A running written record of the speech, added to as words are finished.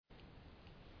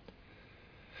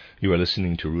You are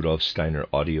listening to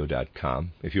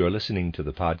RudolfSteinerAudio.com. If you are listening to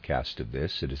the podcast of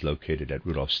this, it is located at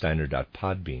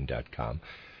RudolfSteiner.podbean.com.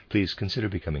 Please consider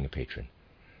becoming a patron.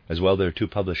 As well, there are two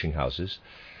publishing houses,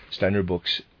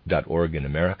 SteinerBooks.org in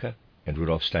America and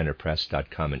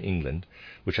RudolfSteinerPress.com in England,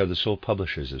 which are the sole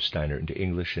publishers of Steiner into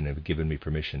English and have given me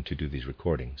permission to do these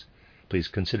recordings. Please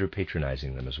consider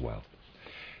patronizing them as well.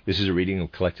 This is a reading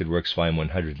of Collected Works, Volume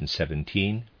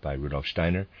 117 by Rudolf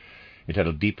Steiner,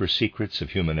 entitled Deeper Secrets of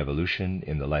Human Evolution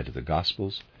in the Light of the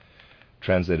Gospels,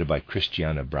 translated by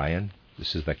Christiana Bryan.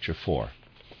 This is Lecture 4,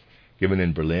 given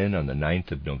in Berlin on the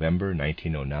 9th of November,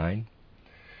 1909,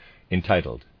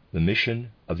 entitled The Mission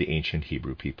of the Ancient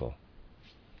Hebrew People.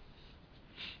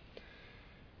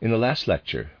 In the last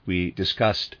lecture, we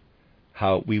discussed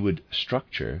how we would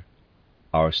structure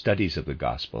our studies of the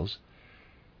Gospels,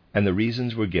 and the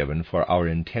reasons were given for our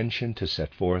intention to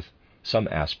set forth some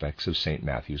aspects of St.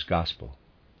 Matthew's Gospel.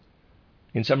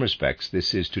 In some respects,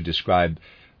 this is to describe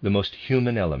the most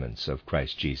human elements of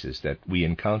Christ Jesus that we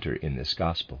encounter in this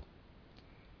Gospel.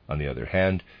 On the other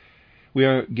hand, we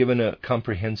are given a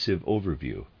comprehensive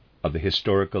overview of the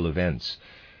historical events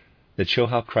that show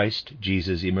how Christ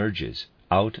Jesus emerges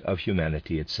out of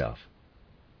humanity itself.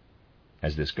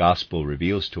 As this Gospel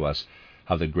reveals to us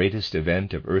how the greatest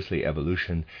event of earthly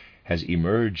evolution has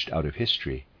emerged out of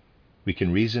history, we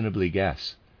can reasonably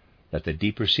guess that the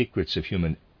deeper secrets of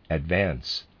human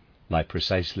advance lie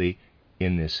precisely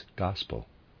in this Gospel.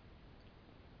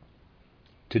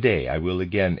 Today I will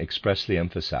again expressly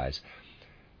emphasize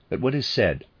that what is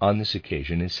said on this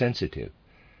occasion is sensitive,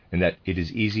 and that it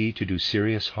is easy to do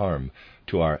serious harm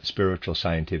to our spiritual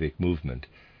scientific movement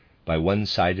by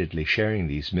one-sidedly sharing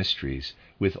these mysteries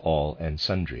with all and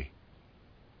sundry.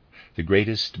 The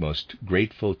greatest, most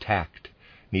grateful tact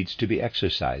needs to be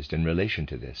exercised in relation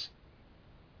to this.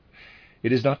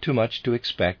 It is not too much to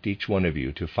expect each one of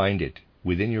you to find it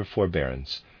within your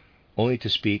forbearance only to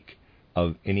speak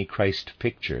of any Christ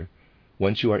picture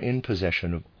once you are in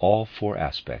possession of all four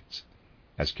aspects,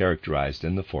 as characterized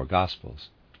in the four Gospels.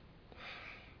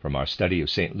 From our study of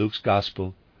St. Luke's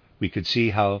Gospel, we could see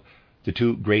how the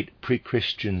two great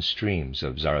pre-Christian streams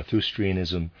of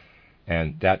Zarathustrianism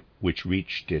and that which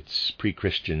reached its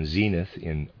pre-Christian zenith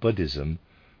in Buddhism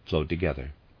flowed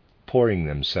together, pouring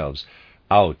themselves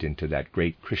out into that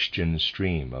great Christian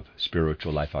stream of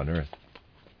spiritual life on earth.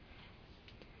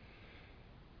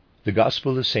 The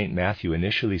Gospel of St. Matthew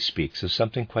initially speaks of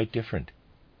something quite different,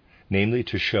 namely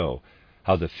to show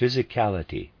how the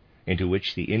physicality into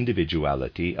which the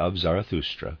individuality of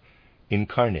Zarathustra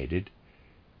incarnated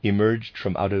emerged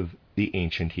from out of the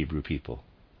ancient Hebrew people.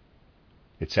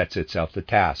 It sets itself the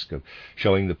task of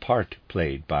showing the part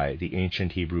played by the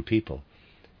ancient Hebrew people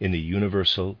in the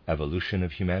universal evolution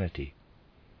of humanity.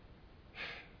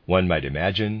 One might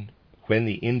imagine, when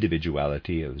the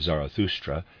individuality of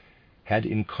Zarathustra had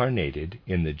incarnated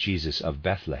in the Jesus of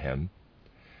Bethlehem,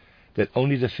 that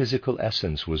only the physical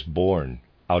essence was born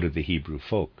out of the Hebrew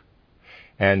folk,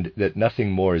 and that nothing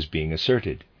more is being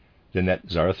asserted than that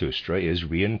Zarathustra is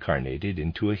reincarnated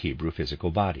into a Hebrew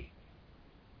physical body.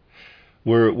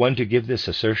 Were one to give this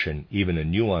assertion even a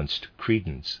nuanced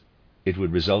credence, it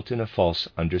would result in a false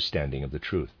understanding of the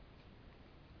truth.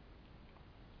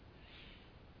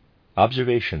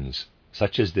 Observations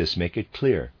such as this make it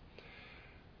clear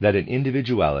that an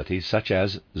individuality such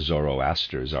as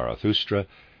Zoroaster Zarathustra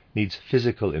needs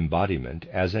physical embodiment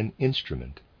as an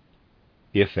instrument.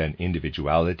 If an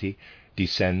individuality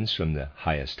descends from the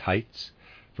highest heights,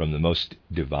 from the most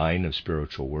divine of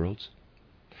spiritual worlds,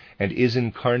 and is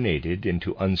incarnated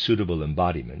into unsuitable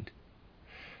embodiment,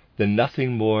 then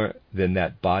nothing more than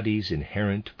that body's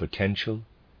inherent potential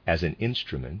as an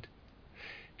instrument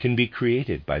can be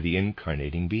created by the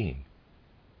incarnating being.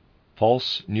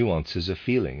 False nuances of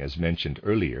feeling, as mentioned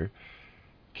earlier,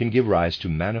 can give rise to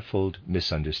manifold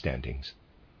misunderstandings.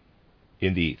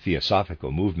 In the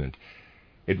Theosophical movement,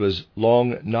 it was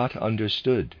long not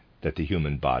understood that the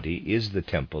human body is the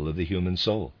temple of the human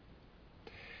soul.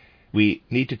 We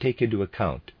need to take into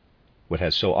account what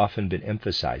has so often been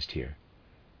emphasized here,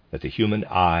 that the human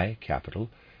I, capital,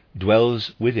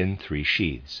 dwells within three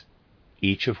sheaths,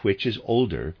 each of which is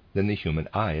older than the human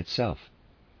I itself.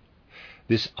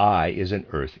 This I is an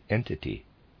earth entity,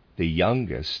 the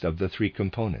youngest of the three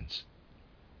components.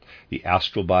 The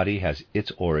astral body has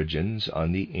its origins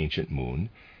on the ancient moon.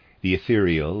 The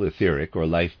ethereal, etheric, or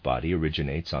life body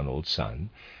originates on old sun,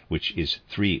 which is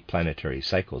 3 planetary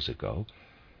cycles ago.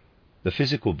 The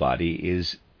physical body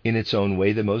is in its own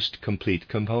way the most complete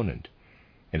component,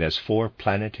 and has 4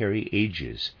 planetary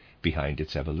ages behind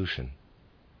its evolution.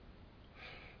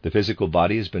 The physical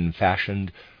body has been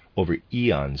fashioned over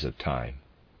eons of time,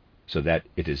 so that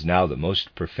it is now the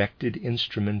most perfected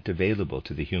instrument available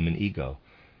to the human ego,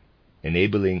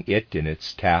 enabling it in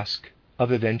its task of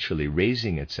eventually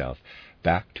raising itself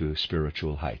back to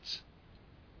spiritual heights.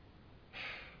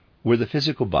 Were the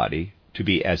physical body to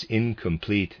be as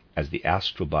incomplete as the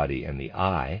astral body and the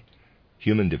eye,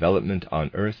 human development on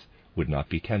earth would not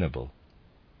be tenable.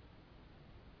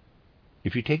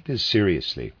 If you take this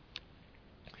seriously,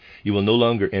 you will no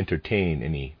longer entertain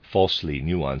any falsely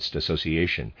nuanced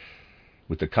association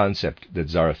with the concept that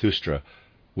Zarathustra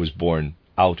was born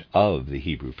out of the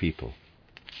Hebrew people.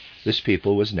 This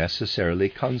people was necessarily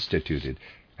constituted,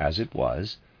 as it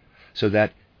was, so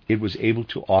that it was able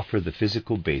to offer the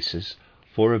physical basis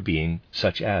for a being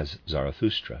such as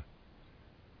Zarathustra.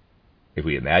 If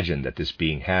we imagine that this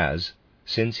being has,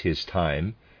 since his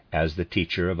time as the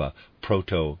teacher of a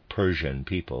Proto-Persian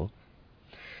people,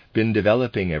 been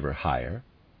developing ever higher,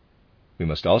 we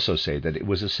must also say that it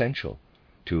was essential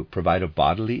to provide a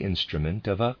bodily instrument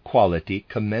of a quality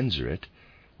commensurate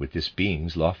with this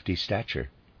being's lofty stature.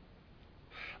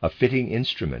 A fitting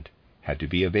instrument had to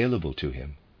be available to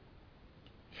him.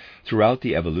 Throughout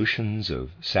the evolutions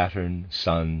of Saturn,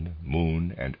 Sun,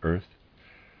 Moon, and Earth,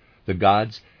 the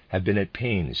gods have been at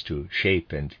pains to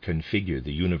shape and configure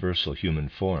the universal human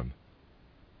form.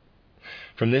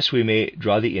 From this we may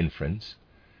draw the inference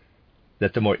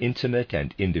that the more intimate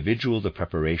and individual the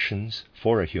preparations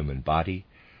for a human body,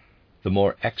 the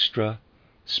more extra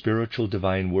spiritual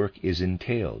divine work is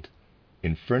entailed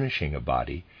in furnishing a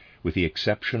body with the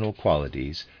exceptional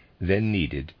qualities then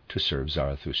needed to serve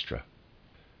Zarathustra.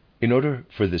 In order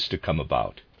for this to come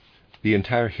about, the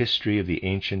entire history of the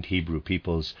ancient Hebrew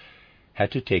peoples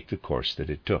had to take the course that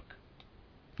it took.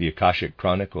 The Akashic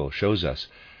Chronicle shows us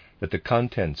that the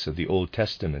contents of the Old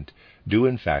Testament do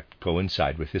in fact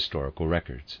coincide with historical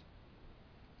records.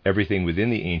 Everything within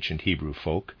the ancient Hebrew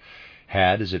folk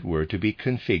had, as it were, to be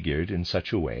configured in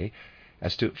such a way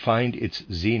as to find its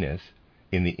zenith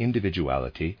in the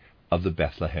individuality of the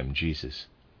Bethlehem Jesus.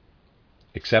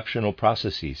 Exceptional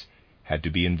processes had to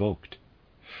be invoked.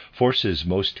 Forces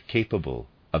most capable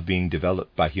of being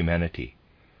developed by humanity,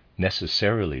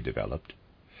 necessarily developed,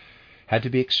 had to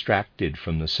be extracted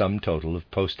from the sum total of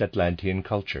post-Atlantean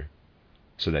culture,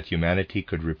 so that humanity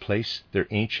could replace their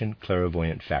ancient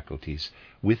clairvoyant faculties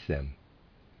with them.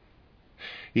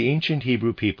 The ancient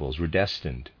Hebrew peoples were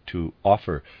destined to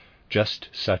offer just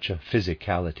such a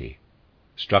physicality,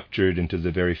 structured into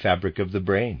the very fabric of the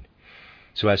brain,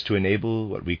 so as to enable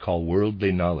what we call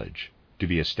worldly knowledge to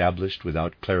be established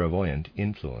without clairvoyant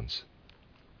influence.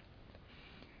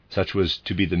 Such was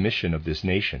to be the mission of this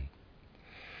nation.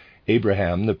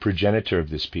 Abraham, the progenitor of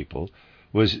this people,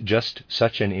 was just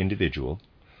such an individual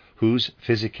whose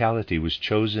physicality was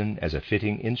chosen as a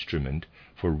fitting instrument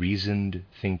for reasoned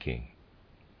thinking.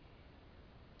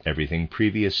 Everything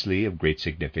previously of great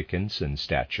significance and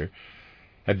stature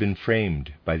had been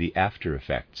framed by the after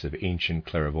effects of ancient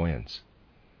clairvoyance,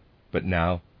 but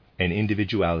now an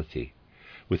individuality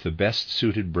with the best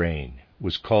suited brain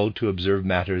was called to observe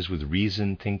matters with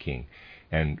reasoned thinking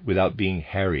and without being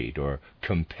harried or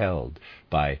compelled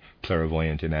by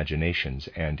clairvoyant imaginations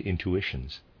and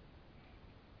intuitions.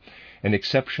 An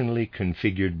exceptionally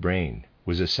configured brain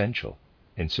was essential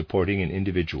in supporting an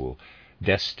individual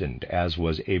destined as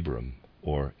was Abram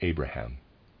or Abraham.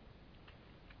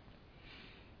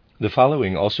 The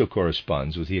following also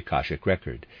corresponds with the Akashic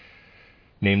record,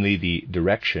 namely the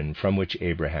direction from which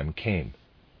Abraham came,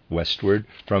 westward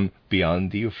from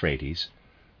beyond the Euphrates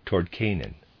toward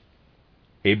Canaan.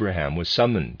 Abraham was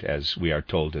summoned, as we are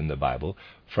told in the Bible,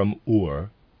 from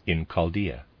Ur in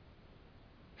Chaldea.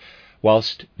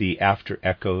 Whilst the after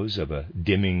echoes of a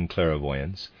dimming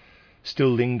clairvoyance still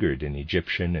lingered in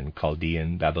Egyptian and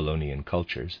Chaldean Babylonian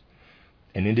cultures,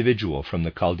 an individual from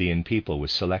the Chaldean people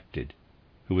was selected,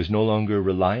 who was no longer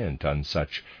reliant on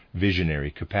such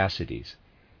visionary capacities,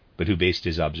 but who based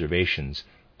his observations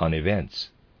on events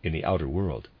in the outer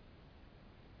world.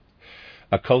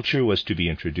 A culture was to be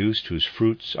introduced whose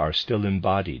fruits are still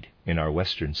embodied in our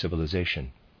Western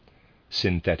civilization.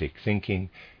 Synthetic thinking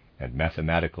and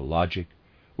mathematical logic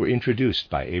were introduced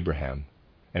by Abraham,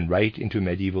 and right into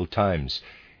medieval times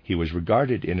he was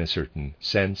regarded in a certain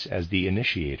sense as the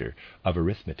initiator of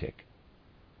arithmetic.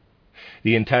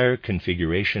 The entire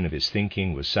configuration of his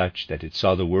thinking was such that it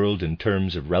saw the world in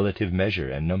terms of relative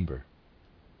measure and number.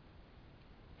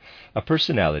 A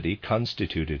personality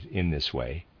constituted in this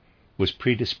way was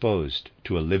predisposed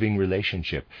to a living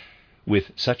relationship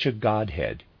with such a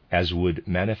Godhead as would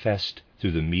manifest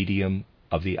through the medium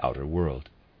of the outer world.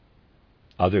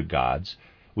 Other gods,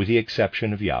 with the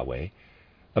exception of Yahweh,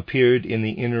 appeared in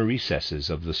the inner recesses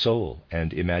of the soul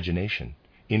and imagination,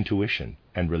 intuition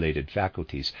and related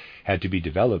faculties had to be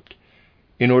developed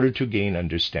in order to gain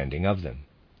understanding of them.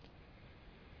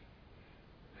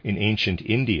 In ancient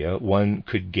India, one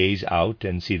could gaze out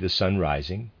and see the sun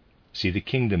rising, see the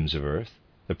kingdoms of earth,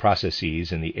 the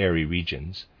processes in the airy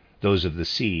regions, those of the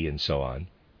sea, and so on.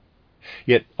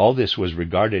 Yet all this was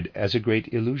regarded as a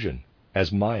great illusion,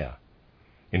 as Maya,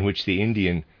 in which the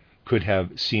Indian could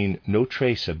have seen no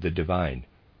trace of the divine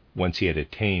once he had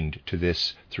attained to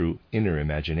this through inner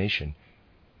imagination,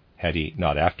 had he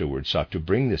not afterwards sought to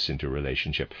bring this into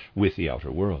relationship with the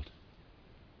outer world.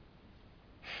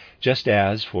 Just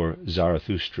as for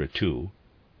Zarathustra too,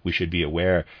 we should be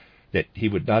aware that he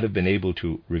would not have been able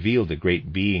to reveal the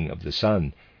great being of the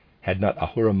sun had not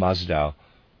Ahura Mazda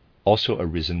also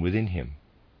arisen within him.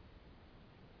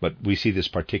 But we see this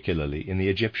particularly in the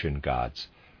Egyptian gods,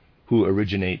 who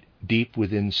originate deep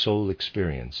within soul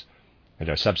experience and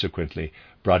are subsequently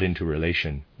brought into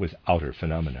relation with outer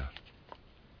phenomena.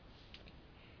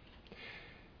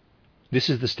 This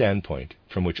is the standpoint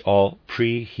from which all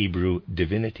pre-Hebrew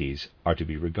divinities are to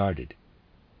be regarded.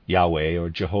 Yahweh or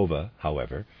Jehovah,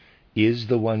 however, is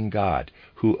the one God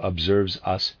who observes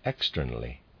us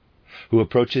externally, who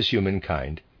approaches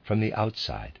humankind from the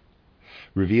outside,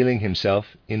 revealing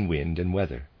himself in wind and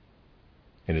weather.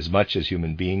 Inasmuch as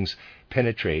human beings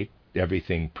penetrate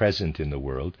everything present in the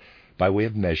world by way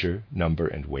of measure, number,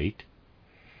 and weight,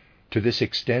 to this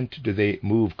extent do they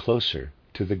move closer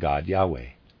to the God Yahweh.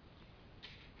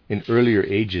 In earlier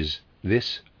ages,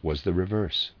 this was the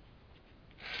reverse.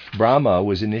 Brahma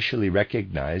was initially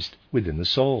recognized within the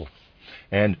soul,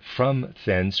 and from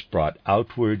thence brought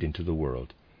outward into the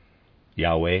world.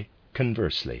 Yahweh,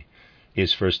 conversely,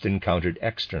 is first encountered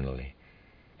externally,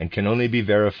 and can only be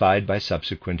verified by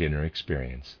subsequent inner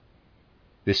experience.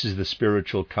 This is the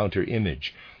spiritual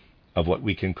counter-image of what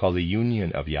we can call the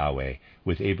union of Yahweh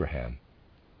with Abraham.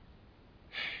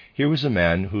 Here was a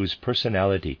man whose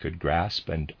personality could grasp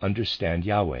and understand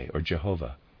Yahweh or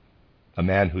Jehovah, a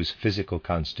man whose physical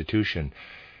constitution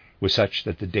was such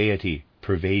that the deity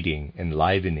pervading,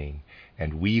 enlivening,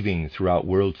 and weaving throughout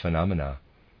world phenomena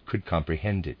could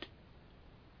comprehend it.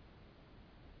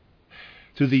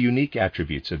 Through the unique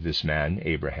attributes of this man,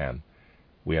 Abraham,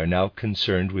 we are now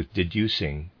concerned with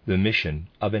deducing the mission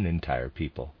of an entire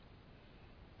people.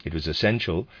 It was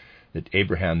essential that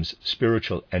Abraham's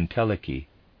spiritual entelechy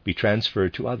be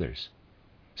transferred to others,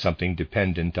 something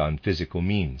dependent on physical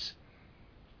means.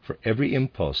 For every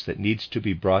impulse that needs to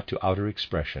be brought to outer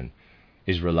expression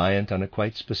is reliant on a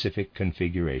quite specific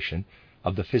configuration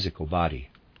of the physical body.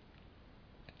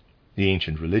 The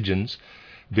ancient religions,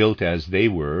 built as they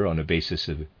were on a basis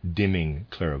of dimming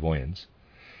clairvoyance,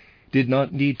 did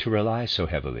not need to rely so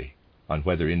heavily on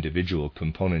whether individual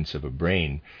components of a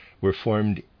brain were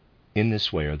formed in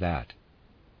this way or that.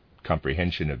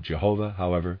 Comprehension of Jehovah,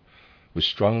 however, was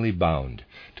strongly bound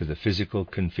to the physical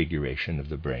configuration of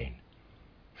the brain.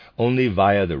 Only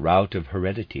via the route of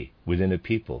heredity within a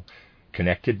people,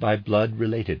 connected by blood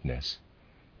relatedness,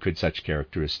 could such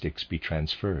characteristics be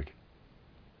transferred.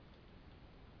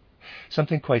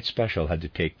 Something quite special had to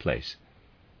take place.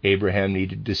 Abraham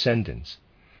needed descendants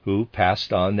who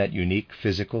passed on that unique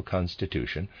physical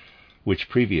constitution which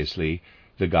previously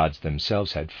the gods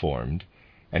themselves had formed,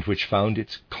 and which found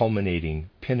its culminating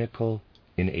pinnacle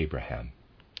in Abraham.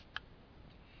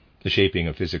 The shaping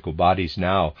of physical bodies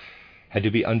now had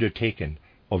to be undertaken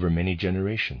over many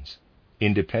generations,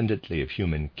 independently of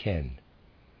human ken,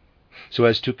 so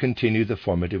as to continue the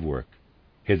formative work,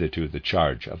 hitherto the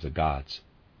charge of the gods.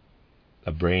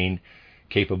 A brain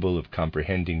capable of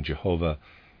comprehending Jehovah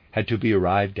had to be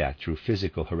arrived at through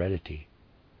physical heredity,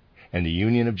 and the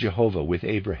union of Jehovah with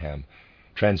Abraham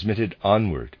transmitted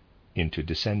onward into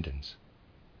descendants.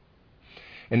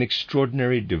 An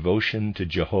extraordinary devotion to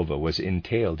Jehovah was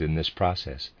entailed in this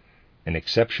process, an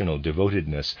exceptional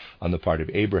devotedness on the part of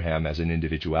Abraham as an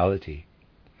individuality,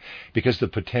 because the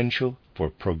potential for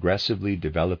progressively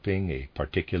developing a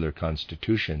particular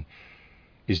constitution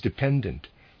is dependent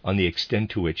on the extent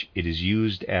to which it is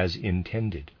used as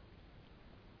intended.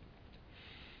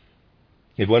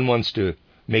 If one wants to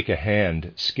make a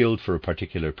hand skilled for a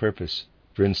particular purpose,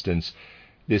 for instance,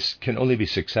 this can only be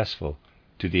successful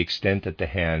to the extent that the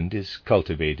hand is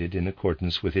cultivated in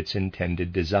accordance with its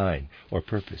intended design or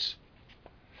purpose.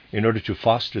 In order to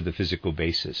foster the physical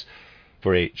basis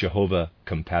for a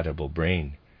Jehovah-compatible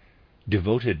brain,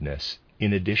 devotedness,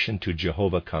 in addition to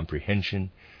Jehovah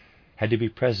comprehension, had to be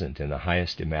present in the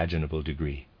highest imaginable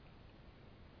degree.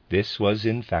 This was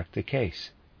in fact the case.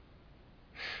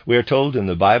 We are told in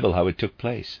the Bible how it took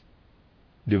place.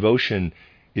 Devotion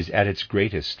is at its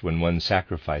greatest when one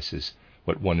sacrifices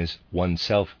what one is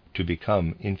oneself to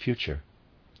become in future.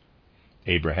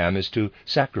 Abraham is to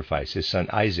sacrifice his son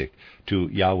Isaac to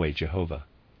Yahweh Jehovah.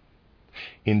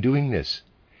 In doing this,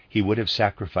 he would have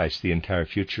sacrificed the entire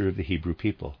future of the Hebrew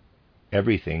people,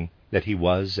 everything that he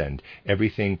was and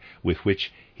everything with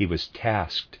which he was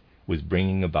tasked with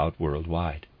bringing about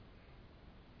worldwide.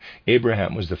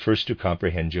 Abraham was the first to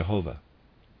comprehend Jehovah.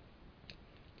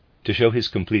 To show his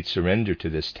complete surrender to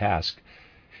this task,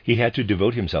 he had to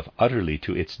devote himself utterly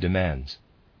to its demands.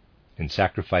 In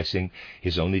sacrificing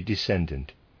his only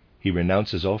descendant, he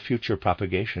renounces all future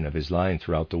propagation of his line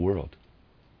throughout the world.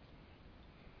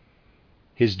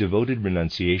 His devoted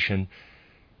renunciation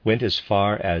went as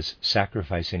far as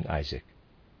sacrificing Isaac.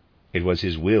 It was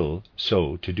his will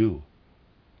so to do.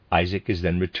 Isaac is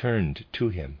then returned to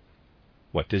him.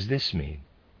 What does this mean?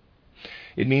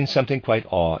 It means something quite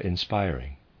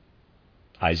awe-inspiring.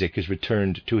 Isaac is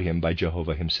returned to him by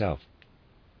Jehovah himself.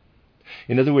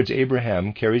 In other words,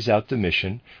 Abraham carries out the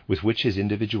mission with which his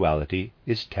individuality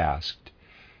is tasked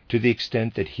to the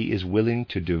extent that he is willing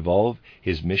to devolve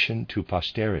his mission to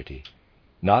posterity,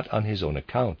 not on his own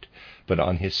account, but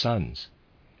on his son's,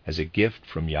 as a gift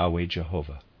from Yahweh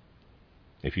Jehovah.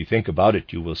 If you think about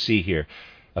it, you will see here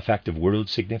a fact of world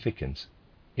significance,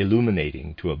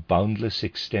 illuminating to a boundless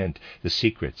extent the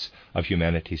secrets of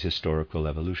humanity's historical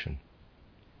evolution.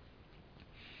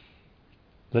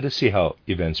 Let us see how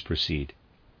events proceed.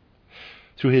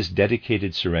 Through his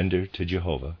dedicated surrender to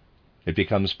Jehovah, it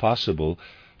becomes possible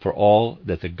for all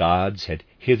that the gods had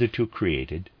hitherto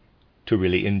created to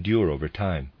really endure over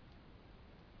time.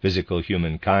 Physical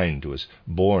humankind was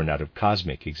born out of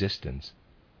cosmic existence.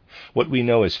 What we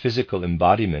know as physical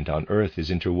embodiment on earth is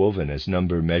interwoven as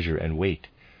number, measure, and weight,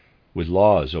 with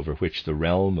laws over which the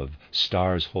realm of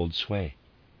stars holds sway.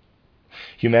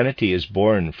 Humanity is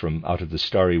born from out of the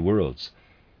starry worlds,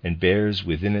 and bears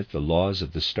within it the laws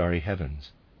of the starry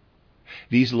heavens.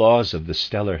 These laws of the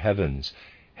stellar heavens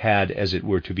had, as it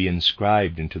were, to be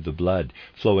inscribed into the blood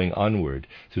flowing onward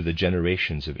through the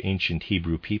generations of ancient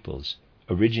Hebrew peoples,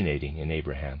 originating in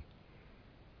Abraham.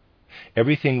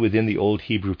 Everything within the old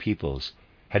Hebrew peoples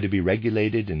had to be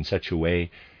regulated in such a way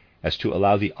as to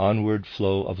allow the onward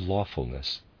flow of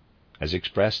lawfulness, as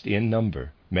expressed in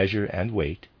number, measure, and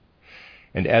weight,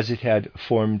 and as it had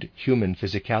formed human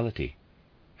physicality,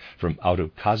 from out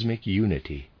of cosmic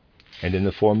unity, and in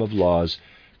the form of laws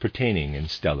pertaining in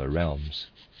stellar realms.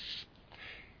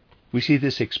 We see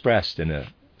this expressed in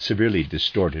a severely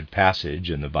distorted passage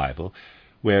in the Bible,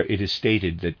 where it is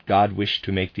stated that God wished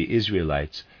to make the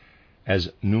Israelites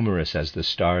as numerous as the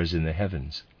stars in the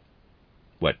heavens.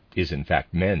 What is in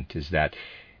fact meant is that,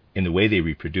 in the way they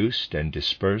reproduced and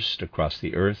dispersed across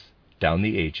the earth down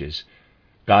the ages,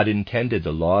 God intended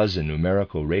the laws and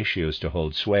numerical ratios to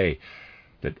hold sway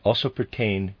that also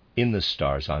pertain in the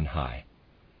stars on high.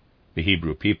 The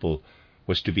Hebrew people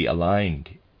was to be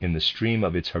aligned in the stream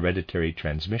of its hereditary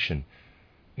transmission,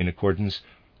 in accordance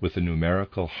with the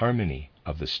numerical harmony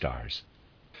of the stars.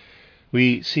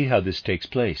 We see how this takes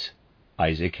place.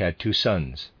 Isaac had two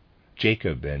sons,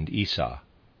 Jacob and Esau.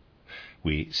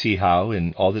 We see how,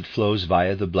 in all that flows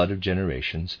via the blood of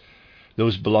generations,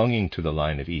 those belonging to the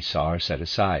line of Esau are set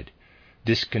aside,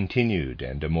 discontinued,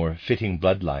 and a more fitting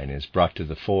bloodline is brought to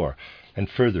the fore and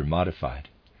further modified.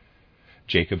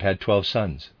 Jacob had 12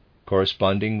 sons,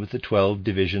 corresponding with the 12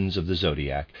 divisions of the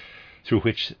zodiac through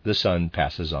which the sun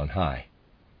passes on high,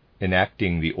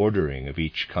 enacting the ordering of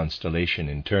each constellation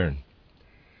in turn.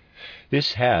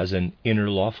 This has an inner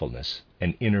lawfulness,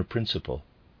 an inner principle.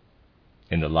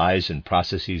 In the lies and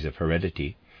processes of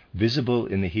heredity visible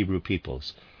in the Hebrew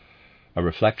peoples, a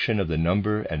reflection of the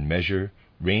number and measure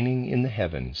reigning in the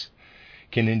heavens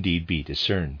can indeed be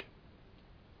discerned.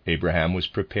 Abraham was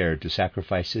prepared to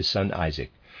sacrifice his son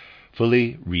Isaac,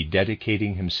 fully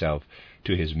rededicating himself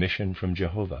to his mission from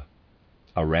Jehovah.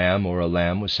 A ram or a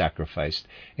lamb was sacrificed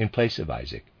in place of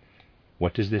Isaac.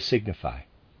 What does this signify?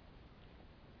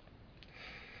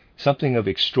 Something of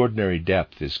extraordinary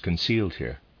depth is concealed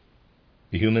here.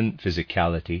 The human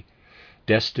physicality,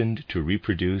 destined to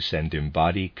reproduce and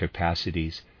embody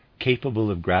capacities capable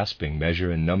of grasping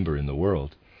measure and number in the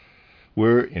world,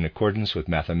 were, in accordance with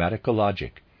mathematical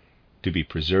logic, to be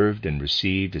preserved and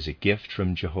received as a gift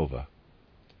from Jehovah.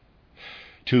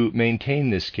 To maintain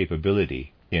this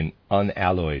capability in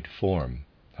unalloyed form,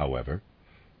 however,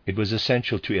 it was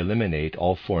essential to eliminate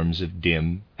all forms of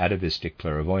dim, atavistic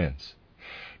clairvoyance,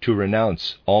 to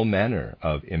renounce all manner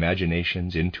of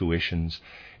imaginations, intuitions,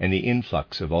 and the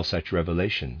influx of all such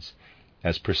revelations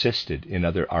as persisted in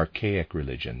other archaic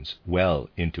religions well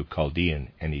into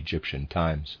Chaldean and Egyptian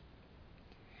times.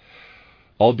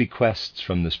 All bequests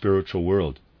from the spiritual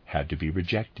world had to be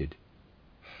rejected.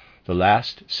 The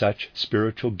last such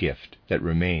spiritual gift that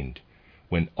remained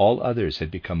when all others had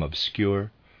become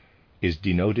obscure is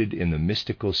denoted in the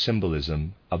mystical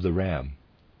symbolism of the ram.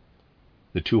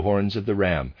 The two horns of the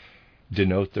ram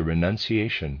denote the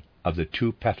renunciation of the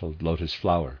two-petaled lotus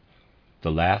flower,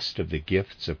 the last of the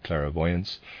gifts of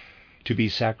clairvoyance, to be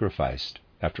sacrificed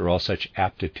after all such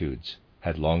aptitudes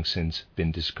had long since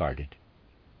been discarded.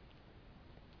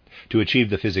 To achieve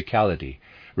the physicality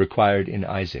required in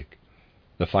Isaac,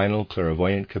 the final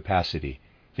clairvoyant capacity,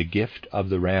 the gift of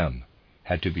the ram,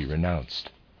 had to be renounced.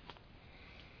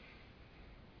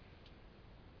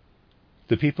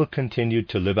 The people continued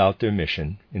to live out their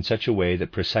mission in such a way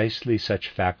that precisely such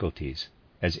faculties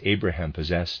as Abraham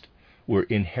possessed were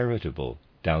inheritable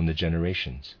down the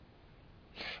generations.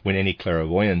 When any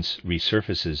clairvoyance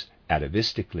resurfaces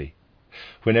atavistically,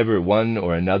 whenever one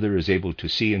or another is able to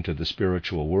see into the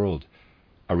spiritual world,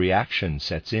 a reaction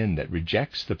sets in that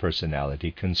rejects the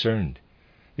personality concerned.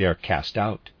 They are cast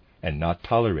out and not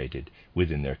tolerated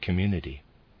within their community.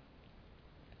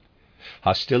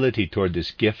 Hostility toward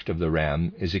this gift of the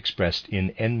ram is expressed in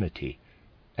enmity,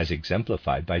 as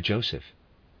exemplified by Joseph.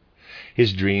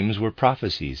 His dreams were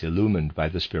prophecies illumined by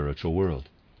the spiritual world.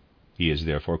 He is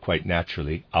therefore quite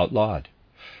naturally outlawed,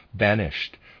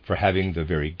 banished for having the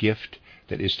very gift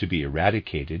that is to be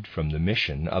eradicated from the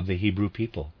mission of the Hebrew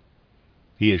people.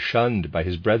 He is shunned by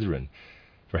his brethren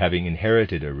for having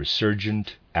inherited a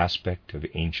resurgent aspect of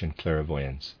ancient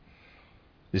clairvoyance.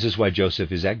 This is why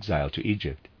Joseph is exiled to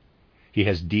Egypt. He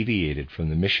has deviated from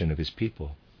the mission of his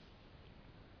people.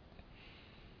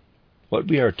 What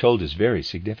we are told is very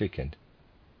significant.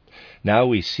 Now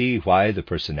we see why the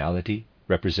personality,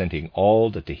 representing all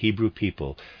that the Hebrew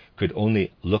people could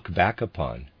only look back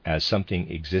upon as something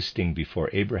existing before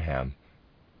Abraham,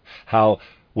 how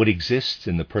what exists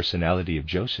in the personality of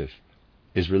Joseph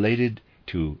is related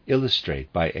to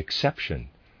illustrate by exception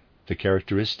the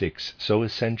characteristics so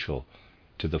essential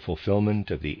to the fulfillment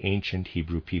of the ancient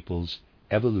Hebrew people's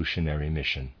evolutionary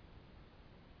mission.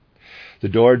 The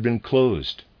door had been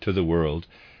closed to the world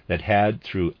that had,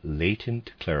 through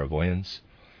latent clairvoyance,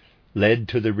 led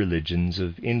to the religions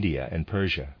of India and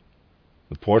Persia.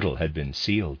 The portal had been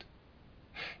sealed.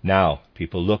 Now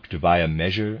people looked via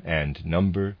measure and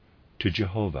number to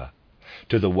Jehovah,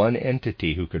 to the one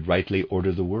entity who could rightly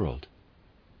order the world.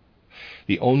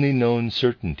 The only known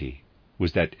certainty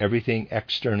was that everything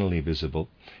externally visible,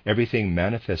 everything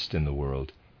manifest in the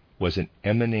world, was an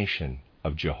emanation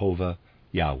of Jehovah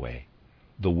Yahweh,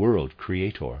 the world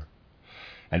creator,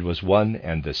 and was one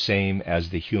and the same as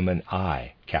the human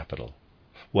I, capital,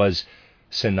 was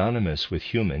synonymous with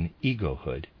human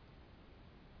egohood.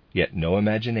 Yet no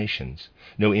imaginations,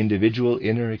 no individual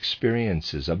inner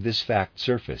experiences of this fact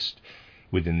surfaced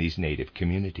within these native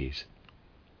communities.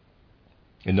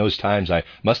 In those times, I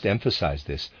must emphasize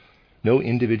this, no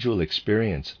individual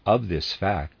experience of this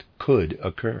fact could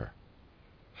occur.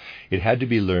 It had to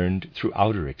be learned through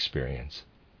outer experience.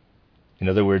 In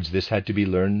other words, this had to be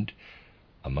learned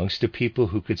amongst a people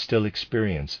who could still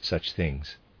experience such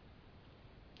things.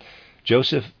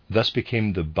 Joseph thus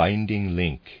became the binding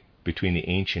link between the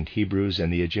ancient Hebrews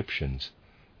and the Egyptians,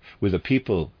 with a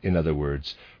people, in other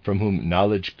words, from whom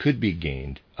knowledge could be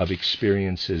gained of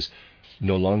experiences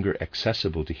no longer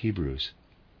accessible to Hebrews.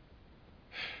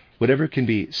 Whatever can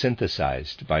be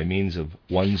synthesized by means of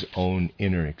one's own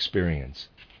inner experience,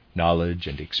 knowledge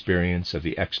and experience of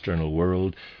the external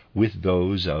world with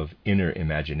those of inner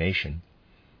imagination,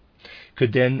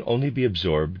 could then only be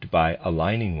absorbed by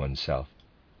aligning oneself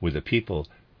with a people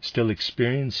still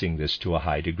experiencing this to a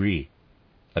high degree,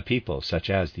 a people such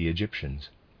as the Egyptians.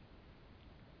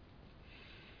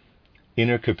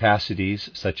 Inner capacities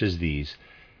such as these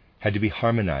had to be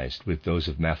harmonized with those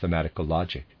of mathematical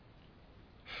logic.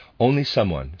 Only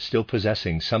someone still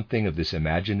possessing something of this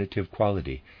imaginative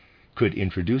quality could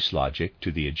introduce logic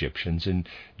to the Egyptians, and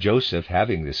Joseph,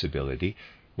 having this ability,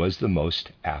 was the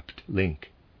most apt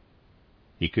link.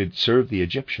 He could serve the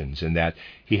Egyptians in that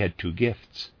he had two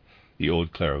gifts, the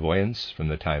old clairvoyance from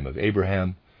the time of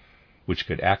Abraham, which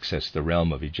could access the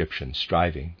realm of Egyptian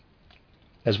striving,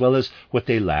 as well as what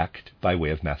they lacked by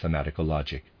way of mathematical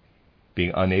logic,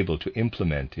 being unable to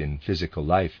implement in physical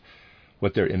life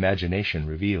what their imagination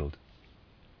revealed.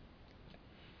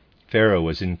 Pharaoh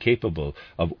was incapable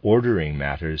of ordering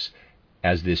matters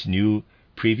as this new,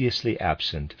 previously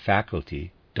absent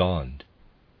faculty dawned.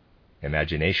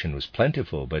 Imagination was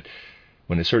plentiful, but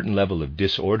when a certain level of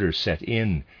disorder set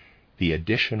in, the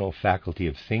additional faculty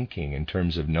of thinking in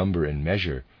terms of number and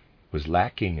measure was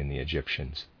lacking in the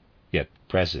Egyptians, yet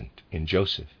present in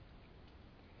Joseph.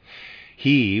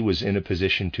 he was in a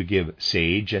position to give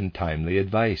sage and timely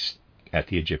advice at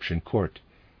the Egyptian court,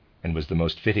 and was the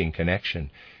most fitting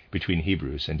connection between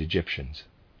Hebrews and Egyptians.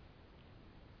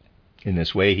 In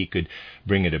this way he could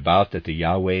bring it about that the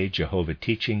Yahweh Jehovah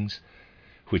teachings,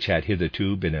 which had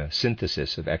hitherto been a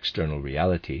synthesis of external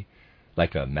reality,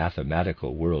 like a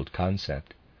mathematical world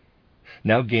concept,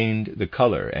 now gained the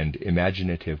color and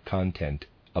imaginative content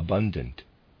abundant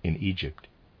in Egypt.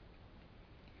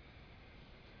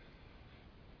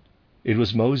 It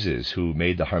was Moses who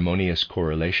made the harmonious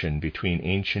correlation between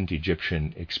ancient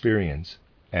Egyptian experience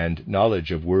and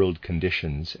knowledge of world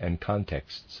conditions and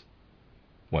contexts.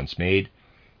 Once made,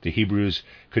 the Hebrews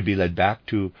could be led back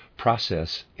to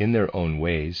process in their own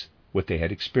ways what they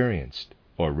had experienced,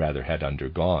 or rather had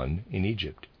undergone, in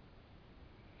Egypt.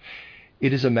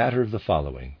 It is a matter of the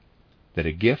following, that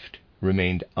a gift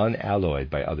remained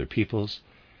unalloyed by other peoples,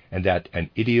 and that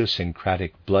an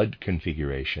idiosyncratic blood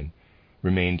configuration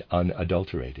remained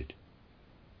unadulterated.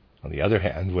 On the other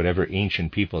hand, whatever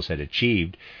ancient peoples had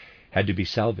achieved had to be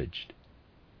salvaged.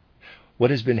 What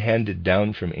has been handed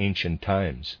down from ancient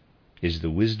times is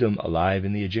the wisdom alive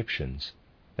in the Egyptians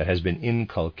that has been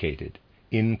inculcated,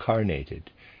 incarnated,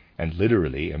 and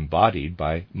literally embodied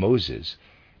by Moses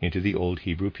into the old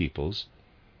Hebrew peoples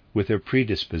with their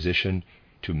predisposition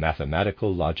to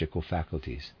mathematical logical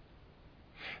faculties.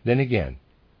 Then again,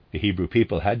 the Hebrew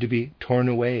people had to be torn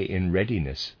away in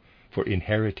readiness for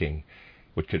inheriting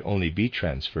what could only be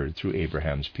transferred through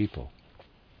Abraham's people.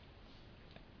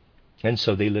 And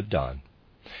so they lived on,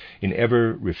 in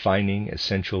ever refining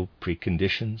essential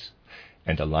preconditions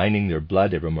and aligning their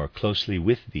blood ever more closely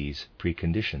with these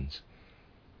preconditions.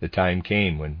 The time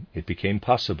came when it became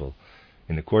possible,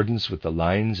 in accordance with the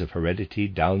lines of heredity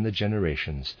down the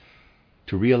generations,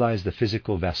 to realize the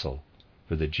physical vessel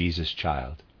for the Jesus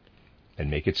child, and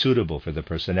make it suitable for the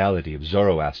personality of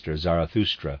Zoroaster,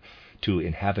 Zarathustra, to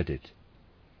inhabit it.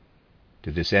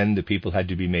 To this end, the people had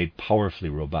to be made powerfully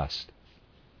robust.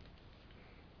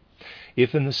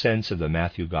 If in the sense of the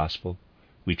Matthew Gospel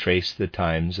we trace the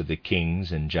times of the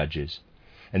kings and judges,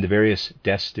 and the various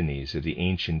destinies of the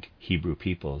ancient Hebrew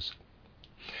peoples,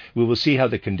 we will see how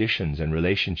the conditions and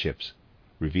relationships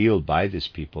revealed by this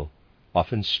people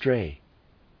often stray,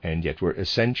 and yet were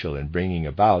essential in bringing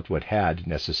about what had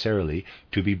necessarily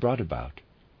to be brought about.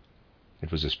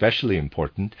 It was especially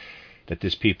important that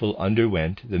this people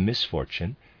underwent the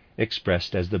misfortune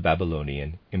expressed as the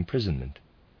Babylonian imprisonment.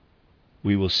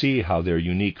 We will see how their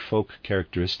unique folk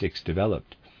characteristics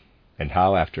developed, and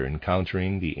how, after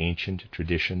encountering the ancient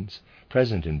traditions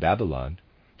present in Babylon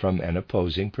from an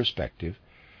opposing perspective,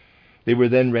 they were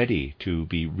then ready to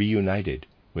be reunited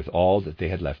with all that they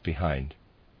had left behind.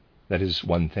 That is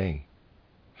one thing.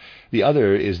 The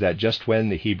other is that just when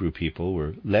the Hebrew people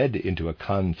were led into a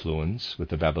confluence with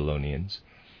the Babylonians,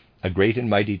 a great and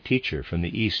mighty teacher from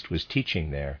the East was teaching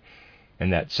there,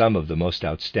 and that some of the most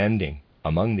outstanding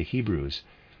among the Hebrews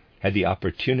had the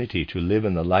opportunity to live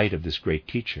in the light of this great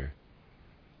teacher.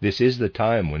 This is the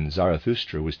time when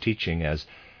Zarathustra was teaching as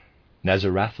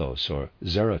Nazarathos or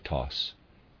Zeratos,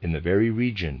 in the very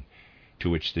region to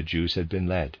which the Jews had been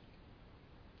led.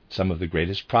 Some of the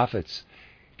greatest prophets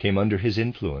came under his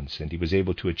influence, and he was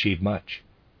able to achieve much,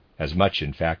 as much,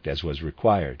 in fact, as was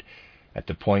required, at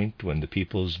the point when the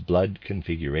people's blood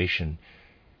configuration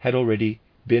had already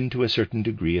been to a certain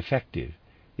degree effective,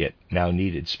 yet now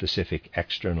needed specific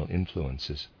external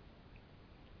influences.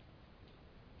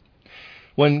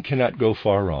 One cannot go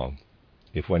far wrong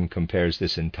if one compares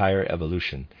this entire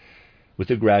evolution with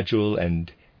the gradual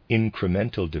and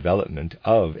incremental development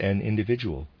of an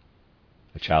individual.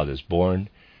 A child is born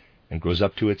and grows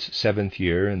up to its 7th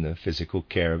year in the physical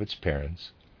care of its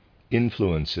parents.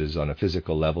 Influences on a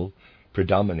physical level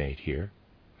predominate here,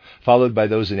 followed by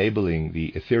those enabling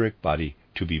the etheric body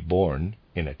to be born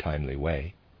in a timely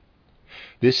way.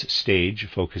 This stage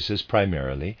focuses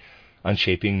primarily on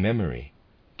shaping memory,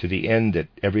 to the end that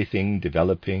everything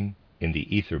developing in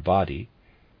the ether body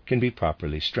can be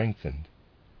properly strengthened.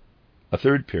 A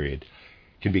third period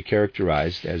can be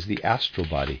characterized as the astral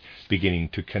body beginning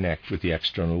to connect with the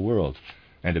external world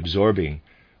and absorbing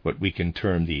what we can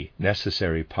term the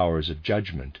necessary powers of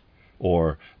judgment,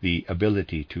 or the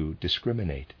ability to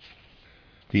discriminate.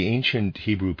 The ancient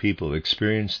Hebrew people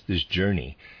experienced this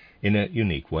journey in a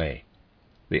unique way.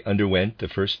 They underwent the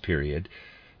first period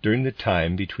during the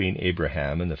time between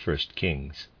Abraham and the first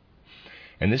kings,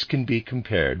 and this can be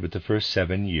compared with the first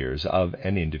 7 years of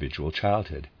an individual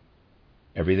childhood.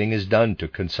 Everything is done to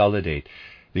consolidate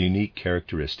the unique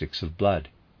characteristics of blood.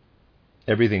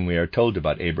 Everything we are told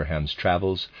about Abraham's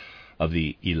travels, of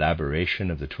the elaboration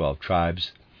of the 12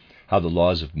 tribes, how the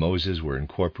laws of Moses were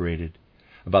incorporated,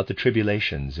 about the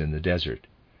tribulations in the desert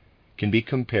can be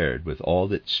compared with all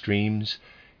that streams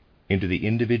into the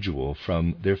individual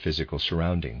from their physical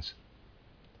surroundings.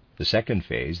 The second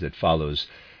phase that follows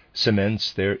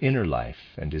cements their inner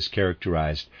life and is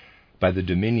characterized by the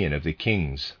dominion of the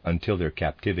kings until their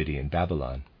captivity in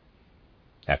Babylon.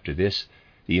 After this,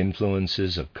 the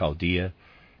influences of Chaldea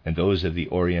and those of the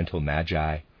Oriental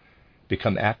Magi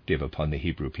become active upon the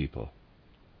Hebrew people.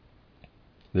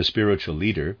 The spiritual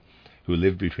leader, who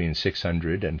lived between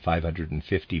 600 and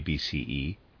 550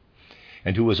 BCE,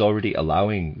 and who was already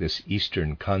allowing this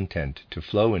Eastern content to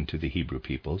flow into the Hebrew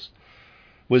peoples,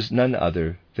 was none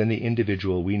other than the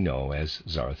individual we know as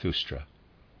Zarathustra.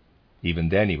 Even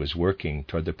then he was working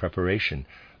toward the preparation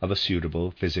of a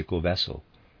suitable physical vessel,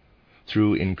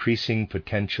 through increasing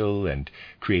potential and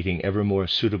creating ever more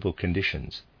suitable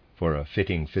conditions for a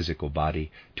fitting physical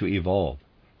body to evolve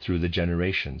through the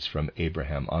generations from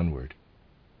Abraham onward.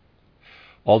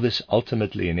 All this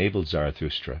ultimately enabled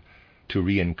Zarathustra to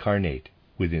reincarnate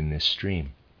within this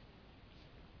stream.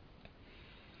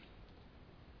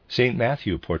 St.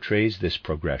 Matthew portrays this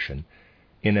progression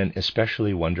in an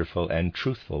especially wonderful and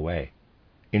truthful way,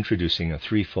 introducing a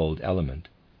threefold element.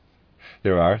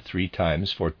 There are 3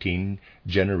 times 14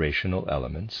 generational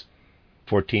elements,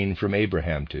 14 from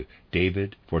Abraham to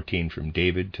David, 14 from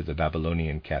David to the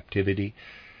Babylonian captivity,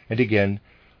 and again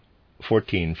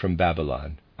 14 from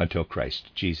Babylon until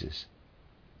Christ Jesus.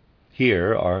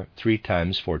 Here are 3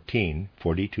 times 14,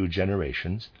 42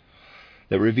 generations,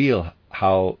 that reveal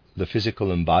how the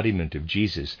physical embodiment of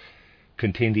Jesus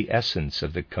contained the essence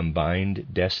of the combined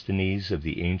destinies of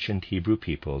the ancient Hebrew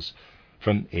peoples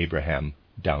from Abraham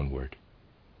downward.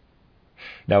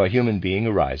 Now a human being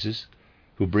arises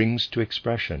who brings to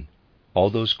expression all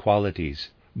those qualities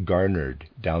garnered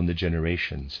down the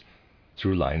generations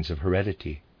through lines of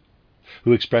heredity,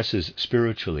 who expresses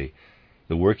spiritually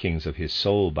the workings of his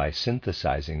soul by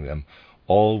synthesizing them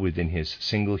all within his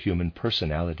single human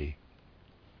personality.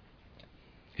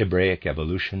 Hebraic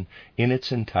evolution in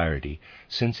its entirety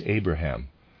since Abraham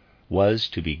was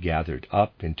to be gathered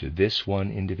up into this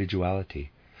one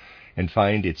individuality and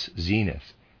find its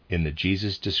zenith in the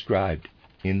Jesus described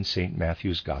in St.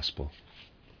 Matthew's Gospel.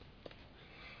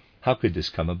 How could this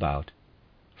come about?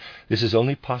 This is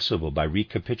only possible by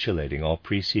recapitulating all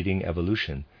preceding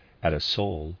evolution at a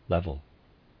soul level.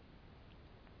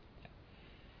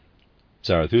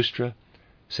 Zarathustra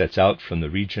sets out from the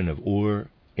region of Ur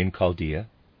in Chaldea,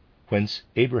 whence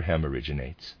Abraham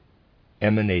originates,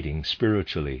 emanating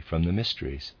spiritually from the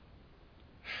mysteries.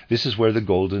 This is where the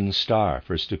golden star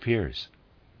first appears,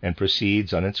 and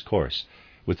proceeds on its course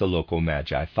with the local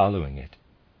magi following it.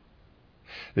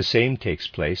 The same takes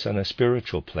place on a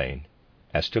spiritual plane,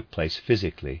 as took place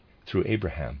physically through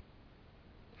Abraham.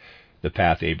 The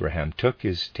path Abraham took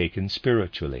is taken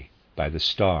spiritually by the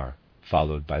star,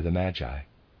 followed by the magi.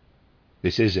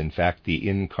 This is, in fact, the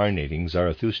incarnating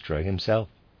Zarathustra himself,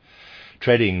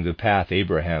 treading the path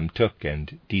Abraham took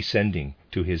and descending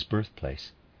to his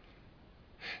birthplace.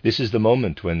 This is the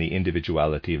moment when the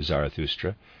individuality of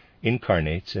Zarathustra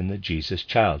incarnates in the Jesus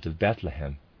child of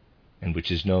Bethlehem, and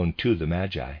which is known to the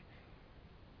Magi.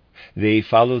 They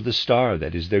follow the star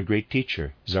that is their great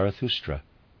teacher, Zarathustra,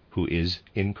 who is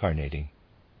incarnating.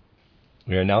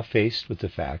 We are now faced with the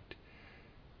fact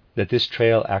that this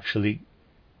trail actually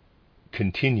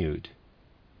continued,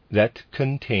 that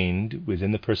contained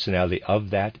within the personality of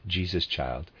that Jesus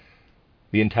child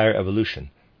the entire evolution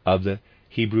of the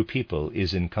Hebrew people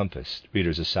is encompassed.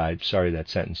 Readers aside, sorry that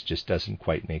sentence just doesn't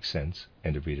quite make sense.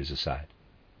 End of readers aside.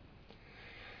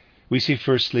 We see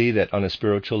firstly that on a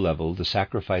spiritual level the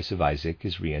sacrifice of Isaac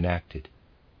is reenacted.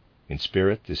 In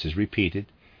spirit this is repeated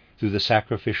through the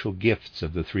sacrificial gifts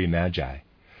of the 3 Magi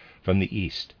from the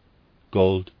east.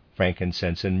 Gold,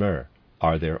 frankincense, and myrrh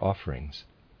are their offerings.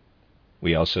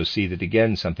 We also see that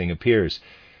again something appears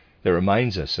that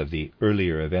reminds us of the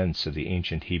earlier events of the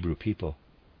ancient Hebrew people.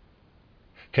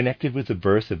 Connected with the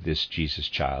birth of this Jesus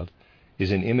child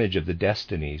is an image of the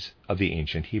destinies of the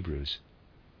ancient Hebrews.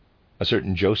 A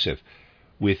certain Joseph,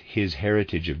 with his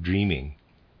heritage of dreaming,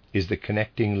 is the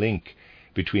connecting link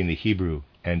between the Hebrew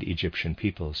and Egyptian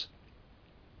peoples.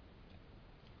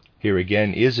 Here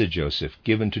again is a Joseph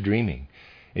given to dreaming,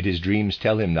 and his dreams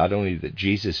tell him not only that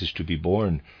Jesus is to be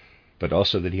born, but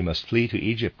also that he must flee to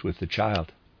Egypt with the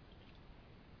child.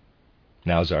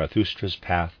 Now Zarathustra's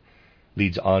path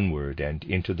leads onward and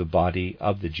into the body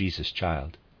of the Jesus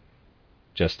child.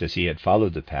 Just as he had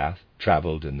followed the path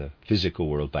traveled in the physical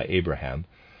world by Abraham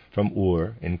from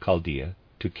Ur in Chaldea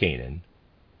to Canaan,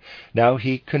 now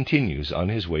he continues on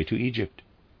his way to Egypt.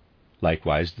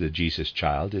 Likewise, the Jesus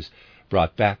child is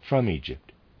brought back from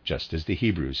Egypt, just as the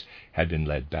Hebrews had been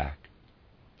led back.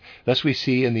 Thus we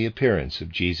see in the appearance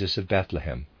of Jesus of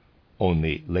Bethlehem,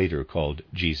 only later called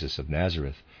Jesus of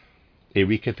Nazareth, a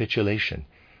recapitulation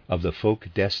of the folk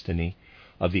destiny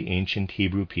of the ancient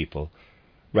Hebrew people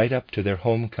right up to their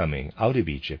homecoming out of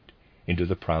Egypt into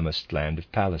the promised land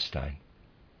of Palestine.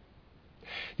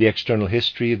 The external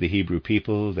history of the Hebrew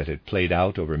people that had played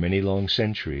out over many long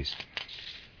centuries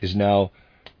is now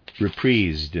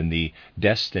reprised in the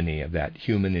destiny of that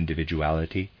human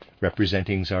individuality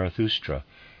representing Zarathustra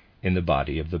in the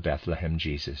body of the Bethlehem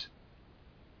Jesus.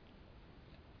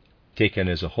 Taken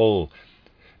as a whole,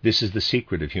 this is the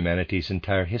secret of humanity's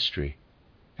entire history,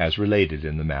 as related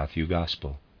in the Matthew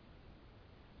Gospel.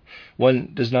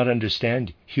 One does not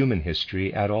understand human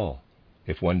history at all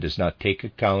if one does not take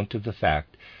account of the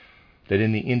fact that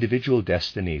in the individual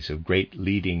destinies of great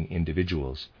leading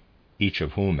individuals, each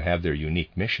of whom have their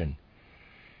unique mission,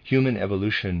 human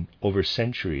evolution over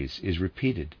centuries is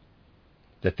repeated,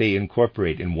 that they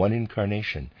incorporate in one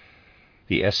incarnation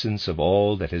the essence of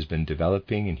all that has been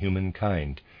developing in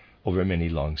humankind over many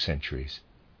long centuries.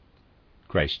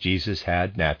 Christ Jesus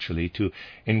had, naturally, to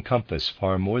encompass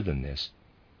far more than this,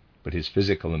 but his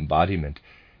physical embodiment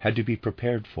had to be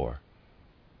prepared for,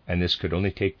 and this could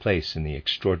only take place in the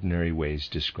extraordinary ways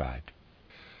described.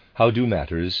 How do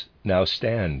matters now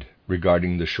stand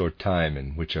regarding the short time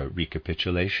in which a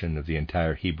recapitulation of the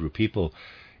entire Hebrew people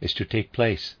is to take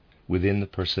place within the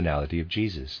personality of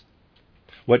Jesus?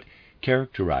 What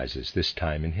characterizes this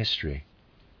time in history?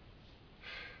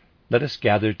 Let us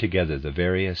gather together the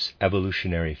various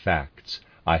evolutionary facts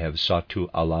I have sought to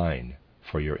align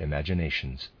for your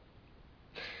imaginations.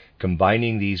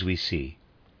 Combining these, we see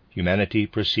humanity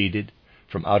proceeded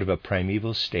from out of a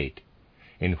primeval state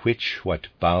in which what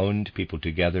bound people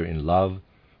together in love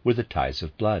were the ties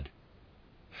of blood.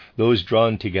 Those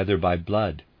drawn together by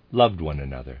blood loved one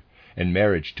another, and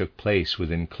marriage took place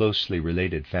within closely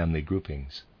related family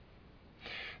groupings.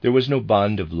 There was no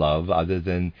bond of love other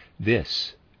than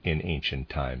this in ancient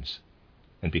times,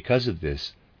 and because of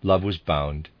this, love was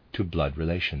bound to blood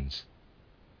relations.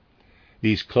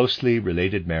 These closely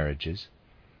related marriages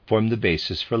formed the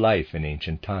basis for life in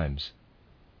ancient times.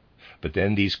 But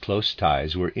then these close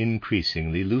ties were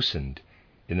increasingly loosened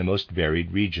in the most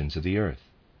varied regions of the earth,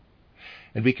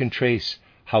 and we can trace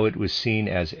how it was seen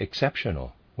as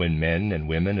exceptional when men and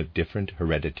women of different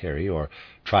hereditary or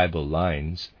tribal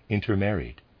lines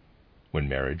intermarried, when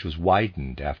marriage was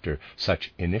widened after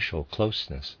such initial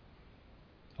closeness.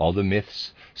 All the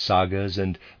myths, sagas,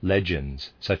 and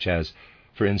legends, such as,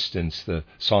 for instance, the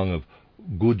Song of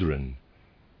Gudrun,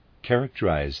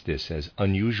 characterize this as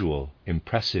unusual,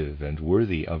 impressive, and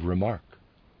worthy of remark.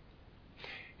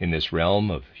 In this realm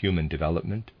of human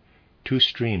development, two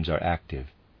streams are active.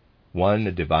 One,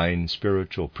 a divine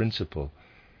spiritual principle,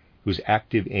 whose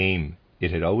active aim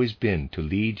it had always been to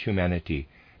lead humanity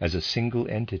as a single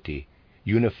entity,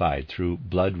 unified through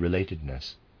blood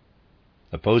relatedness.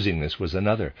 Opposing this was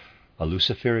another, a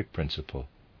Luciferic principle,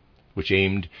 which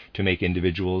aimed to make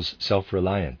individuals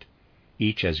self-reliant,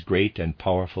 each as great and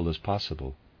powerful as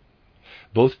possible.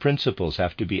 Both principles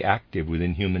have to be active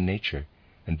within human nature,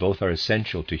 and both are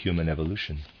essential to human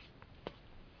evolution.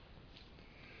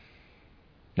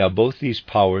 Now both these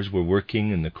powers were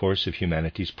working in the course of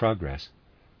humanity's progress,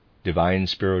 divine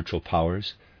spiritual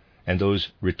powers and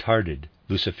those retarded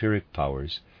Luciferic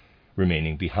powers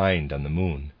remaining behind on the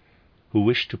moon, who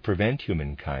wished to prevent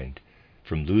humankind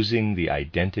from losing the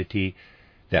identity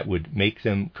that would make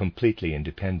them completely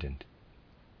independent.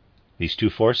 These two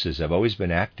forces have always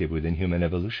been active within human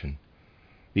evolution.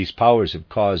 These powers have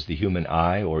caused the human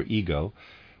I, or ego,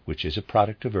 which is a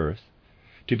product of earth,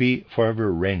 to be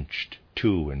forever wrenched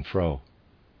to and fro.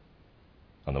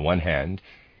 On the one hand,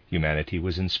 humanity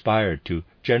was inspired to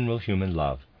general human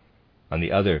love, on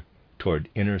the other, toward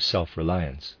inner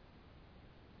self-reliance.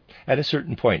 At a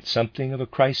certain point, something of a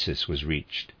crisis was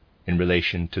reached in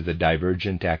relation to the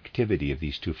divergent activity of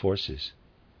these two forces.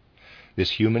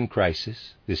 This human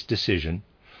crisis, this decision,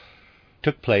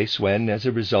 took place when, as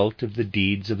a result of the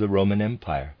deeds of the Roman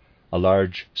Empire, a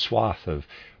large swath of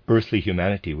earthly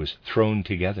humanity was thrown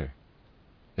together.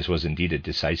 This was indeed a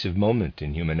decisive moment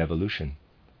in human evolution,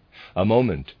 a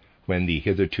moment when the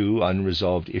hitherto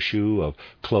unresolved issue of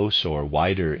close or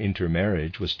wider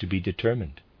intermarriage was to be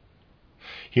determined.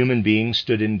 Human beings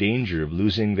stood in danger of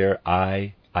losing their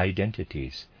I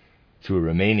identities through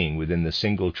remaining within the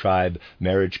single tribe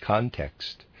marriage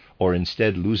context, or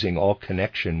instead losing all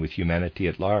connection with humanity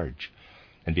at large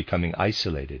and becoming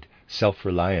isolated,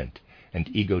 self-reliant, and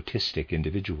egotistic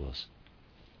individuals.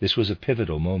 This was a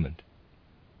pivotal moment.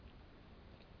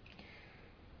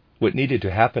 What needed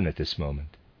to happen at this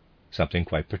moment something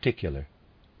quite particular.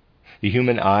 The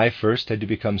human eye first had to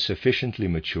become sufficiently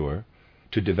mature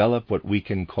to develop what we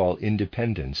can call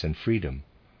independence and freedom,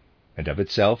 and of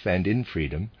itself and in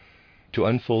freedom, to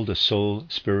unfold a soul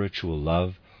spiritual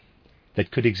love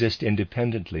that could exist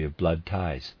independently of blood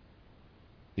ties.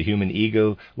 The human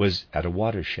ego was at a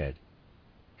watershed.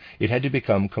 It had to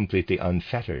become completely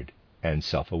unfettered and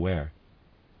self-aware.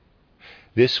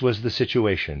 This was the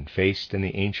situation faced in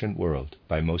the ancient world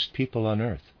by most people on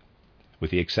earth,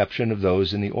 with the exception of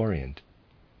those in the Orient.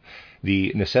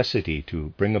 The necessity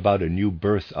to bring about a new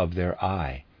birth of their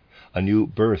eye, a new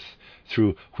birth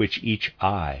through which each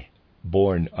eye,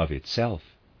 born of itself,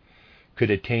 could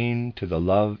attain to the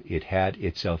love it had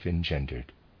itself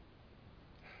engendered.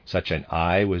 Such an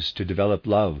eye was to develop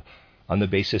love on the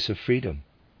basis of freedom,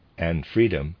 and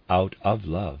freedom out of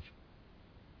love.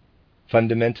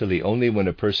 Fundamentally, only when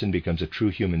a person becomes a true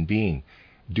human being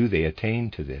do they attain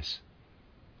to this.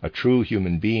 A true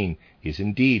human being is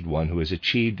indeed one who has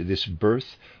achieved this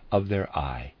birth of their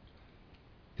eye.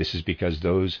 This is because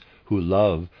those who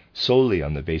love solely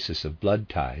on the basis of blood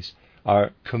ties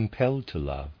are compelled to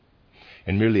love,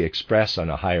 and merely express on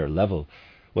a higher level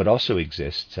what also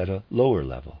exists at a lower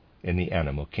level in the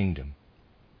animal kingdom.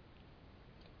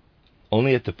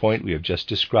 Only at the point we have just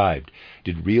described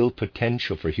did real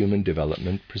potential for human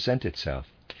development present itself.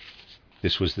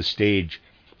 This was the stage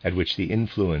at which the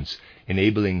influence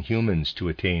enabling humans to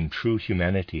attain true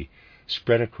humanity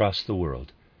spread across the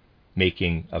world,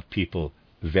 making of people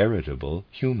veritable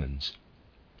humans.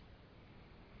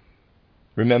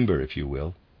 Remember, if you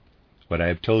will, what I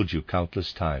have told you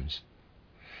countless times,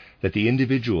 that the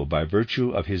individual, by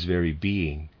virtue of his very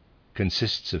being,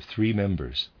 consists of three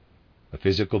members: a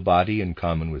physical body in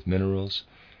common with minerals,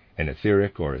 an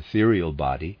etheric or ethereal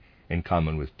body in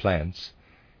common with plants,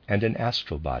 and an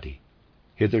astral body,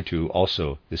 hitherto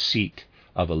also the seat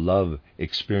of a love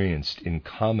experienced in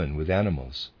common with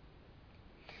animals.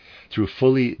 Through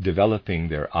fully developing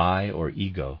their I or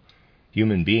ego,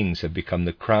 human beings have become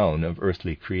the crown of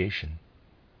earthly creation.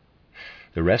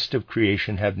 The rest of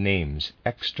creation have names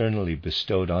externally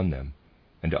bestowed on them,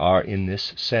 and are in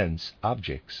this sense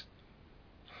objects.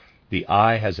 The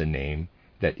I has a name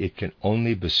that it can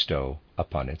only bestow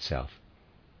upon itself.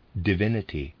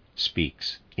 Divinity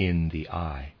speaks in the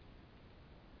I.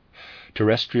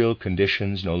 Terrestrial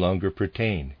conditions no longer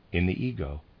pertain in the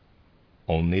ego.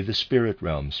 Only the spirit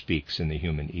realm speaks in the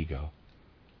human ego.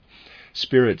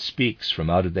 Spirit speaks from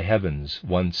out of the heavens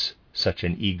once such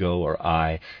an ego or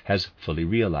I has fully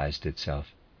realized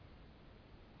itself.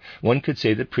 One could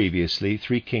say that previously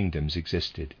three kingdoms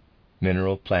existed: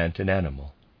 mineral, plant, and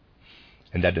animal,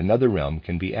 and that another realm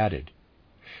can be added,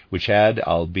 which had,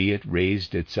 albeit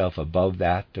raised itself above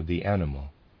that of the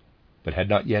animal, but had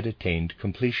not yet attained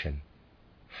completion,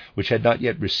 which had not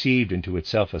yet received into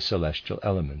itself a celestial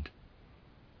element.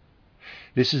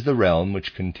 This is the realm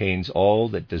which contains all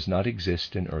that does not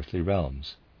exist in earthly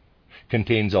realms,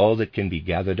 contains all that can be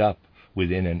gathered up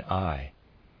within an I,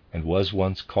 and was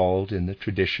once called, in the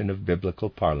tradition of biblical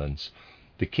parlance,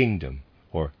 the kingdom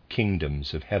or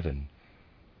kingdoms of heaven,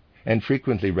 and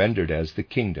frequently rendered as the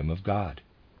kingdom of God.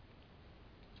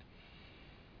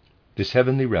 This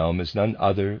heavenly realm is none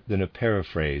other than a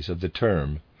paraphrase of the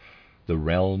term, the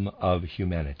realm of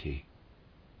humanity.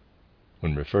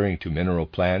 When referring to mineral,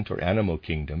 plant, or animal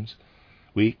kingdoms,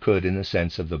 we could, in the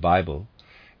sense of the Bible,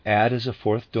 add as a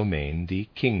fourth domain the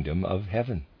kingdom of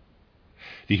heaven.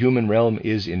 The human realm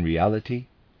is in reality,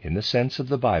 in the sense of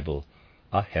the Bible,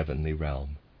 a heavenly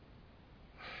realm.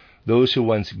 Those who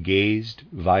once gazed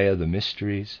via the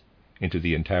mysteries into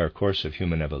the entire course of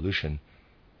human evolution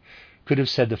could have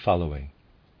said the following: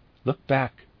 look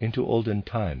back into olden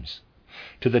times,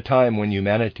 to the time when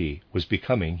humanity was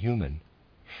becoming human,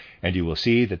 and you will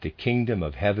see that the kingdom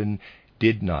of heaven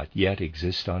did not yet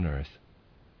exist on earth.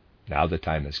 Now the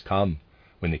time has come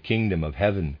when the kingdom of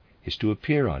heaven is to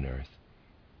appear on earth.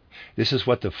 This is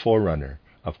what the forerunner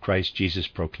of Christ Jesus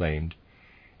proclaimed,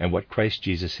 and what Christ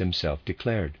Jesus himself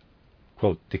declared.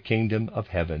 Quote, "The kingdom of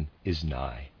heaven is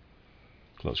nigh."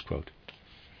 Close quote.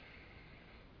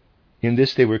 In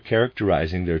this they were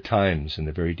characterizing their times in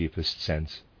the very deepest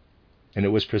sense, and it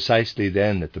was precisely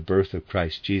then that the birth of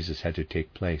Christ Jesus had to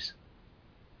take place.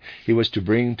 He was to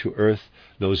bring to earth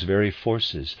those very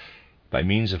forces by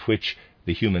means of which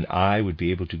the human eye would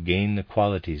be able to gain the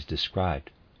qualities described.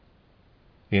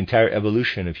 The entire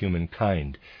evolution of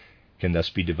humankind can thus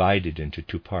be divided into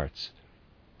two parts: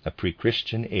 a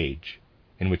pre-Christian age,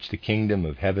 in which the kingdom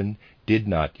of heaven did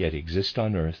not yet exist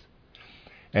on earth,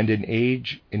 and an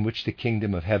age in which the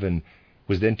kingdom of heaven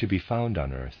was then to be found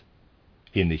on earth,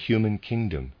 in the human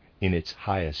kingdom in its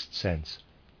highest sense.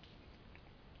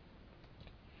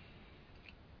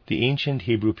 The ancient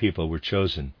Hebrew people were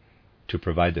chosen to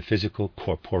provide the physical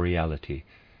corporeality,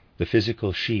 the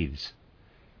physical sheaths,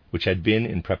 which had been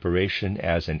in preparation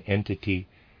as an entity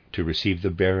to receive the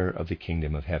bearer of the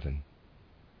kingdom of heaven.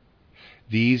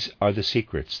 These are the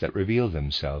secrets that reveal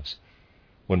themselves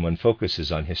when one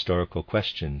focuses on historical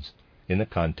questions in the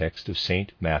context of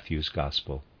St. Matthew's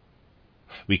Gospel.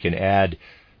 We can add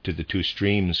to the two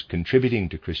streams contributing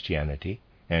to Christianity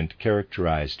and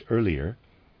characterized earlier,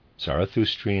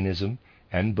 Zarathustrianism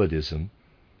and Buddhism,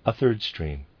 a third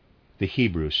stream, the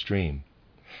Hebrew stream,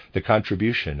 the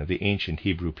contribution of the ancient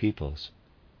Hebrew peoples.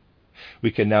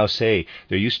 We can now say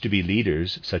there used to be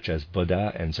leaders such as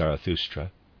Buddha and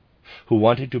Zarathustra who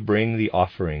wanted to bring the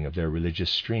offering of their religious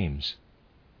streams.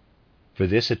 For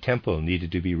this a temple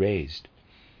needed to be raised,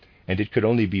 and it could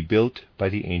only be built by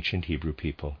the ancient Hebrew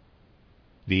people.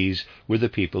 These were the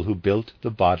people who built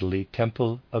the bodily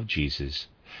temple of Jesus,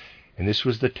 and this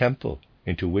was the temple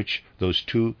into which those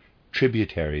two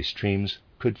tributary streams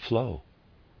could flow.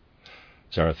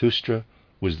 Zarathustra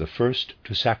was the first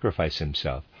to sacrifice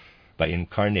himself by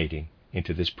incarnating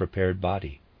into this prepared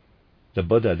body. The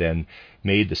Buddha then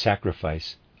made the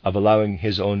sacrifice of allowing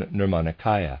his own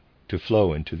Nirmanakaya to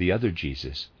flow into the other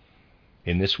Jesus.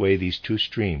 In this way, these two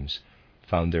streams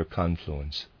found their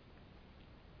confluence.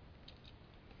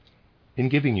 In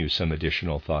giving you some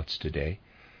additional thoughts today,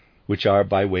 which are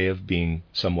by way of being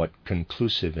somewhat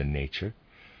conclusive in nature,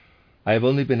 I have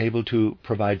only been able to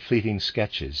provide fleeting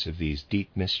sketches of these deep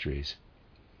mysteries.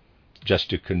 Just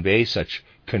to convey such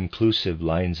conclusive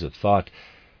lines of thought,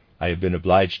 I have been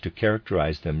obliged to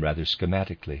characterize them rather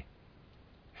schematically.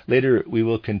 Later, we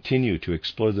will continue to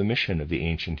explore the mission of the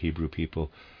ancient Hebrew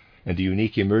people and the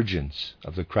unique emergence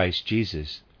of the Christ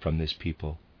Jesus from this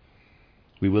people.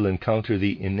 We will encounter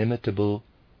the inimitable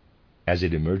as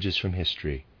it emerges from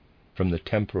history, from the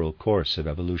temporal course of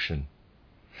evolution,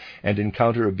 and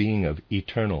encounter a being of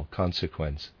eternal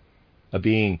consequence, a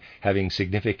being having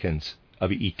significance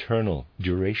of eternal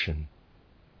duration.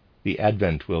 The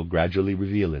Advent will gradually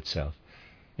reveal itself,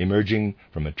 emerging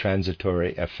from a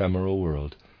transitory, ephemeral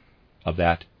world of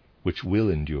that which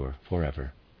will endure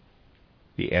forever.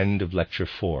 The end of Lecture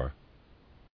 4